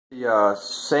The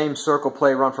same circle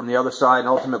play run from the other side, and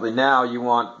ultimately now you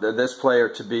want this player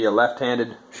to be a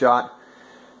left-handed shot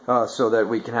so that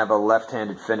we can have a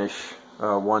left-handed finish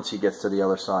once he gets to the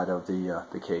other side of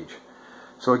the cage.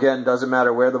 So again, doesn't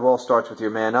matter where the ball starts with your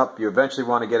man up, you eventually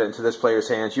want to get it into this player's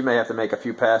hands. You may have to make a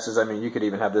few passes. I mean, you could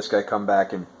even have this guy come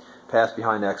back and pass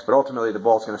behind X, but ultimately the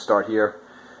ball's going to start here,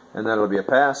 and then it'll be a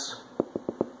pass,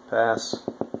 pass,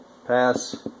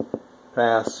 pass,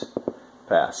 pass,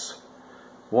 pass.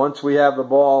 Once we have the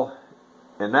ball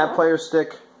in that player's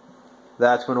stick,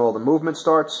 that's when all the movement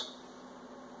starts.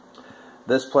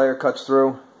 This player cuts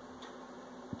through.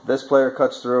 This player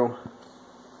cuts through.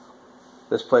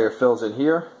 This player fills in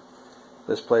here.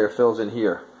 This player fills in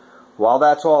here. While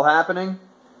that's all happening,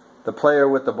 the player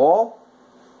with the ball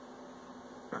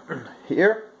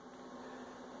here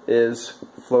is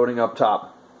floating up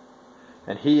top.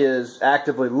 And he is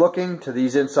actively looking to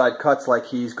these inside cuts like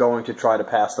he's going to try to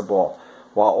pass the ball.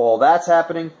 While all that's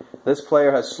happening, this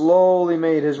player has slowly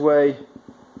made his way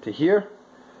to here.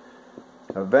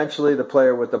 Eventually the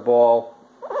player with the ball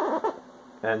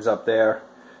ends up there.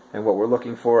 And what we're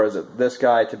looking for is this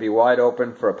guy to be wide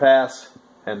open for a pass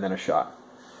and then a shot.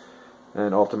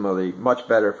 And ultimately, much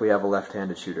better if we have a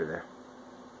left-handed shooter there.